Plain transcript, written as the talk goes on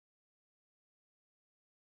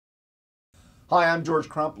Hi, I'm George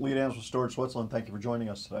Crump, lead analyst with Storage Switzerland. Thank you for joining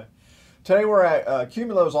us today. Today we're at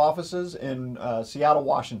Qumulo's offices in Seattle,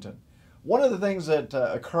 Washington. One of the things that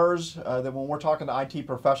occurs that when we're talking to IT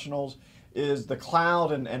professionals is the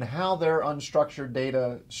cloud and how their unstructured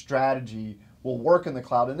data strategy will work in the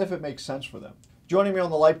cloud and if it makes sense for them. Joining me on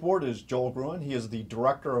the Lightboard is Joel Groen. He is the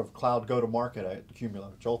Director of Cloud Go-to-Market at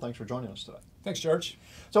Qumulo. Joel, thanks for joining us today. Thanks, George.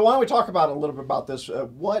 So why don't we talk about a little bit about this.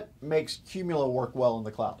 What makes Qumulo work well in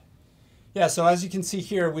the cloud? Yeah, so as you can see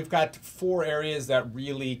here, we've got 4 areas that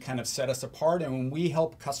really kind of set us apart. And when we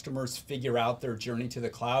help customers figure out their journey to the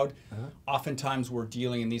cloud, oftentimes we're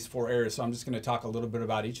dealing in these 4 areas. So I'm just going to talk a little bit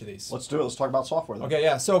about each of these. Let's do it. Let's talk about software then. Okay,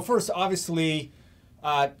 yeah. So first, obviously,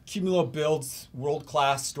 Qumulo builds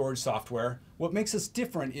world-class storage software. What makes us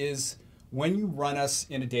different is when you run us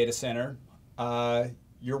in a data center,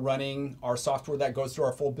 you're running our software that goes through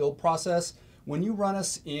our full build process. When you run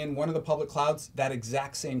us in one of the public clouds, that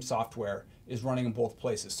exact same software is running in both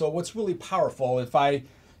places. So what's really powerful, if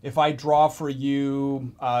I draw for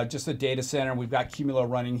you just a data center, we've got Qumulo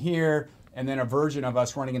running here, and then a version of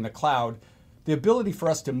us running in the cloud, the ability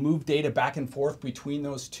for us to move data back and forth between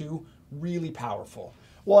those two, really powerful.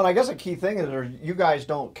 Well, and I guess a key thing is you guys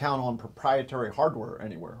don't count on proprietary hardware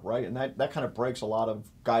anywhere, right? And that kind of breaks a lot of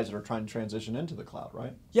guys that are trying to transition into the cloud,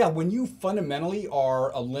 right? Yeah, when you fundamentally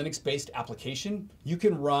are a Linux-based application, you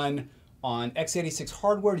can run on x86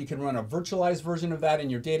 hardware, you can run a virtualized version of that in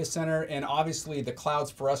your data center, and obviously the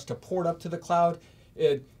clouds for us to port up to the cloud,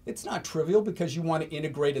 it's not trivial because you want to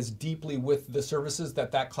integrate as deeply with the services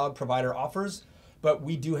that cloud provider offers. But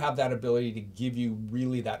we do have that ability to give you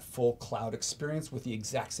really that full cloud experience with the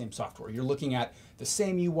exact same software. You're looking at the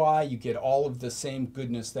same UI, you get all of the same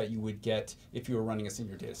goodness that you would get if you were running us in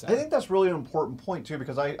your data center. I think that's really an important point too,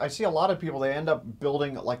 because I see a lot of people, they end up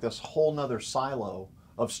building like this whole nother silo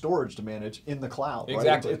of storage to manage in the cloud. Right?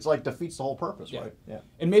 Exactly. It's like defeats the whole purpose, right? Yeah.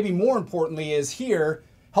 And maybe more importantly is here,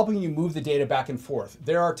 helping you move the data back and forth.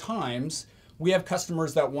 There are times we have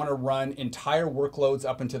customers that want to run entire workloads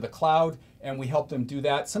up into the cloud, and we help them do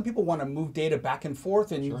that. Some people want to move data back and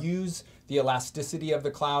forth and use the elasticity of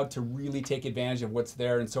the cloud to really take advantage of what's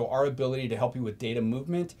there. And so our ability to help you with data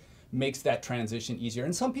movement makes that transition easier.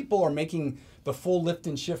 And some people are making the full lift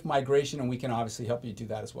and shift migration, and we can obviously help you do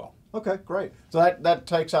that as well. Okay, great. So that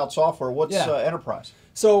takes out software. What's enterprise?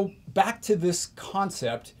 So back to this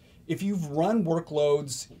concept, if you've run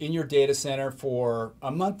workloads in your data center for a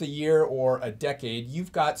month, a year, or a decade,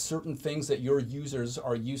 you've got certain things that your users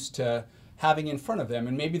are used to having in front of them.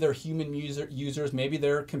 And maybe they're human users, maybe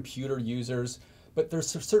they're computer users, but there's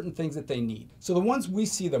certain things that they need. So the ones we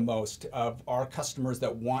see the most of our customers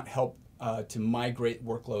that want help to migrate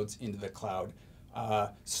workloads into the cloud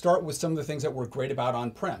start with some of the things that we're great about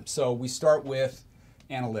on-prem. So we start with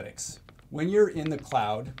analytics. When you're in the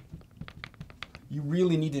cloud, you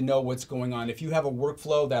really need to know what's going on. If you have a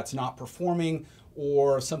workflow that's not performing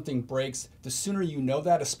or something breaks, the sooner you know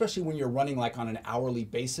that, especially when you're running like on an hourly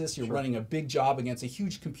basis, you're running a big job against a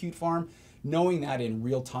huge compute farm, knowing that in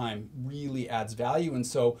real time really adds value. And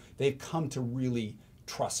so they've come to really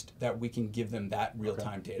trust that we can give them that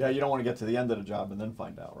real-time data. Yeah, you don't want to get to the end of the job and then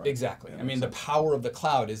find out, right? Exactly. I mean, the power of the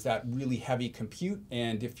cloud is that really heavy compute,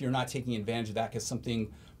 and if you're not taking advantage of that because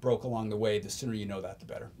something broke along the way, the sooner you know that, the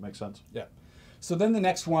better. Makes sense. Yeah. So then the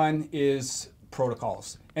next one is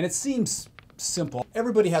protocols. And it seems simple.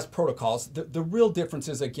 Everybody has protocols. The real difference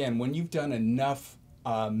is, again, when you've done enough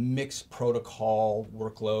mixed protocol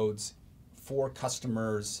workloads for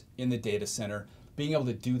customers in the data center, being able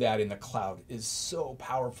to do that in the cloud is so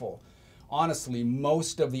powerful. Honestly,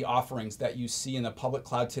 most of the offerings that you see in the public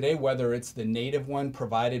cloud today, whether it's the native one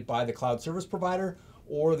provided by the cloud service provider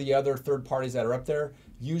or the other third parties that are up there,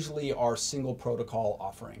 usually are single protocol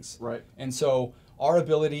offerings. Right. And so our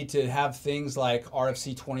ability to have things like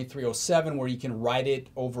RFC 2307, where you can write it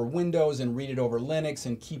over Windows and read it over Linux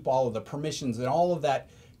and keep all of the permissions and all of that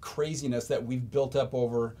craziness that we've built up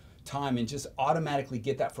over time and just automatically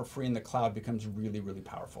get that for free in the cloud becomes really, really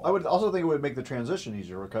powerful. I would also think it would make the transition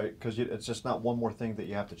easier, okay? Because it's just not one more thing that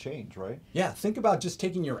you have to change, right? Yeah, think about just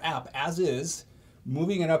taking your app as is,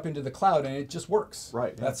 moving it up into the cloud, and it just works.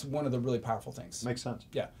 Right. Yeah. That's one of the really powerful things. Makes sense.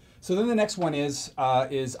 Yeah. So then the next one is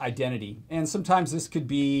identity, and sometimes this could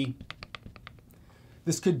be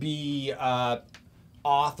auth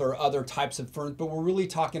or other types of firms, but we're really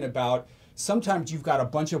talking about sometimes you've got a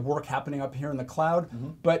bunch of work happening up here in the cloud,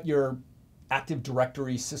 but your Active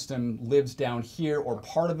Directory system lives down here, or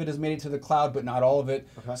part of it has made it to the cloud, but not all of it.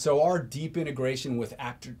 So our deep integration with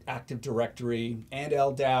Active Directory and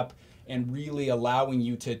LDAP and really allowing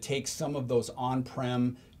you to take some of those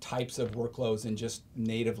on-prem types of workloads and just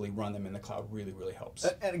natively run them in the cloud really, really helps.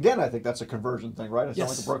 And again, I think that's a conversion thing, right? It's not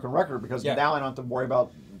like a broken record, because now I don't have to worry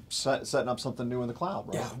about setting up something new in the cloud,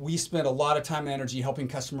 right? Yeah, we spend a lot of time and energy helping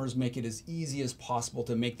customers make it as easy as possible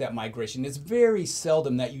to make that migration. It's very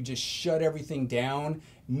seldom that you just shut everything down,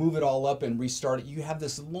 move it all up, and restart it. You have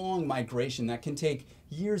this long migration that can take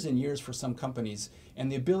years and years for some companies,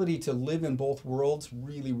 and the ability to live in both worlds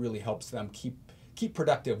really, really helps them keep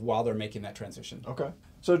productive while they're making that transition. Okay.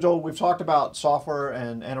 So Joel, we've talked about software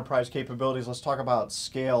and enterprise capabilities. Let's talk about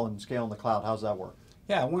scale in the cloud. How's that work?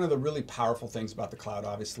 Yeah, one of the really powerful things about the cloud,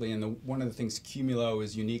 obviously, and one of the things Qumulo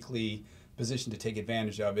is uniquely positioned to take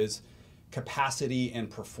advantage of is capacity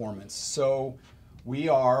and performance. So we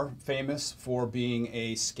are famous for being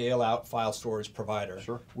a scale-out file storage provider,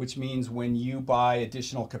 which means when you buy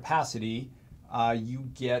additional capacity, you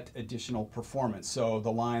get additional performance. So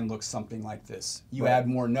the line looks something like this. You add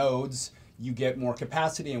more nodes, you get more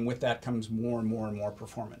capacity, and with that comes more and more and more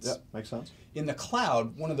performance. Yep, makes sense. In the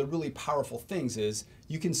cloud, one of the really powerful things is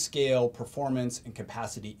you can scale performance and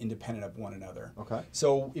capacity independent of one another. Okay.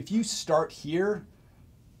 So if you start here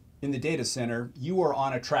in the data center, you are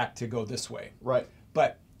on a track to go this way. Right.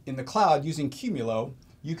 But in the cloud, using Qumulo,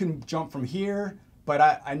 you can jump from here, but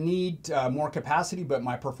I need more capacity, but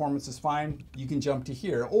my performance is fine. You can jump to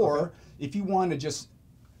here. Or if you want to just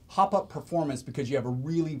hop up performance because you have a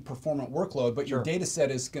really performant workload, but your data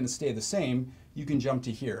set is going to stay the same, you can jump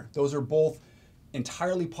to here. Those are both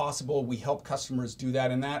entirely possible. We help customers do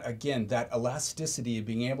that. And that, again, that elasticity of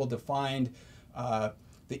being able to find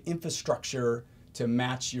the infrastructure to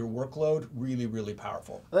match your workload, really, really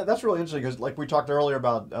powerful. That's really interesting, because like we talked earlier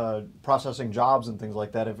about processing jobs and things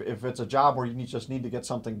like that. If it's a job where you just need to get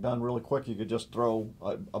something done really quick, you could just throw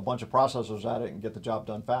a bunch of processors at it and get the job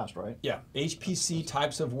done fast, right? Yeah, HPC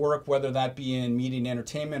types of work, whether that be in media and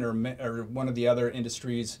entertainment or one of the other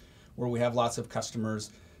industries where we have lots of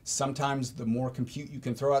customers, sometimes the more compute you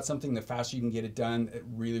can throw at something, the faster you can get it done. It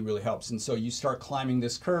really, really helps. And so you start climbing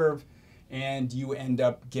this curve and you end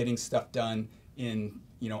up getting stuff done in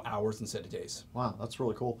hours instead of days. Wow, that's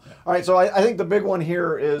really cool. Yeah. All right, so I think the big one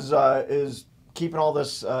here is keeping all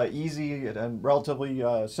this easy and relatively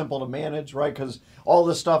simple to manage, right? Because all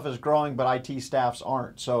this stuff is growing, but IT staffs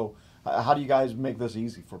aren't. So how do you guys make this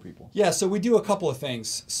easy for people? Yeah, so we do a couple of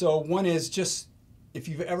things. So one is just, if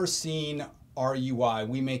you've ever seen our UI,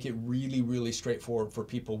 we make it really, really straightforward for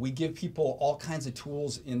people. We give people all kinds of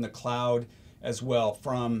tools in the cloud as well,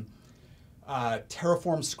 from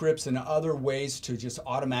Terraform scripts and other ways to just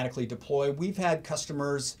automatically deploy. We've had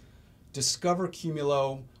customers discover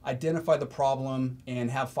Qumulo, identify the problem,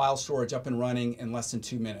 and have file storage up and running in less than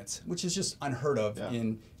 2 minutes, which is just unheard of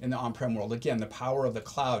in the on-prem world. Again, the power of the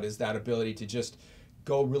cloud is that ability to just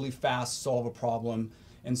go really fast, solve a problem.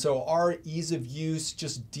 And so our ease of use,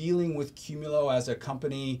 just dealing with Qumulo as a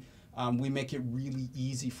company, we make it really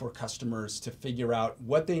easy for customers to figure out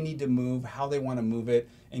what they need to move, how they want to move it,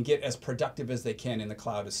 and get as productive as they can in the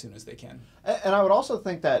cloud as soon as they can. And I would also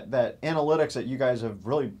think that analytics that you guys have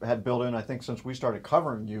really had built in, I think since we started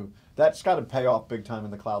covering you, that's got to pay off big time in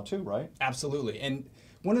the cloud too, right? Absolutely. And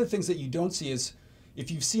one of the things that you don't see is, if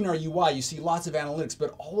you've seen our UI, you see lots of analytics,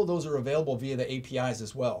 but all of those are available via the APIs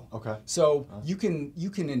as well. Okay. So you can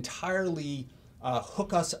entirely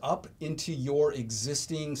hook us up into your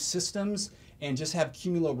existing systems and just have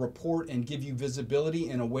Qumulo report and give you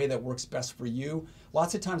visibility in a way that works best for you.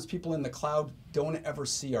 Lots of times people in the cloud don't ever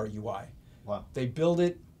see our UI. Wow. They build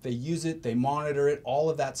it, they use it, they monitor it, all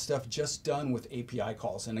of that stuff just done with API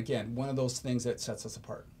calls. And again, one of those things that sets us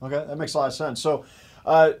apart. Okay, that makes a lot of sense. So,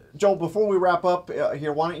 Joel, before we wrap up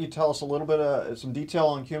here, why don't you tell us a little bit, some detail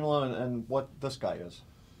on Qumulo and what this guy is?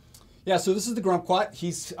 Yeah, so this is the Crump. He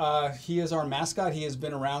is our mascot. He has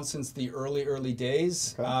been around since the early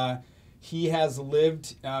days. Okay. He has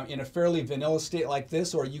lived in a fairly vanilla state like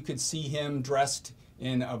this, or you could see him dressed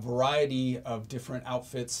in a variety of different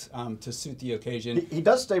outfits to suit the occasion. He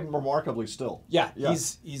does stay remarkably still. Yeah,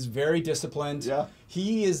 he's very disciplined. Yeah.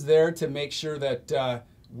 He is there to make sure that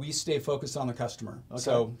we stay focused on the customer. Okay.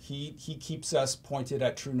 So he keeps us pointed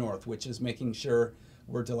at true north, which is making sure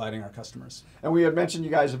we're delighting our customers. And we had mentioned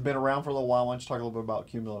you guys have been around for a little while. Why don't you talk a little bit about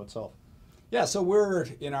Qumulo itself? Yeah, so we're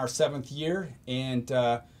in our 7th year, and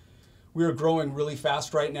we're growing really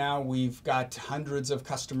fast right now. We've got hundreds of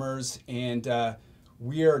customers, and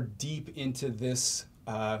we are deep into this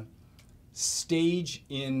stage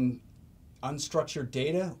in unstructured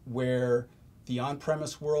data where the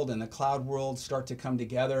on-premise world and the cloud world start to come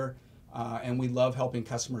together, and we love helping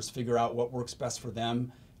customers figure out what works best for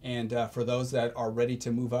them And for those that are ready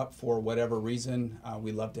to move up for whatever reason,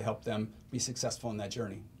 we love to help them be successful in that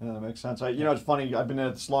journey. Yeah, that makes sense. You know, it's funny. I've been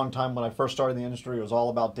in this long time. When I first started in the industry, it was all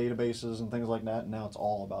about databases and things like that. And now it's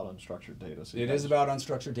all about unstructured data. So It is about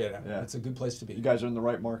unstructured data. Yeah. It's a good place to be. You guys are in the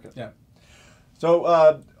right market. Yeah.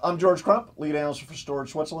 So I'm George Crump, lead analyst for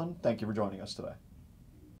Storage Switzerland. Thank you for joining us today.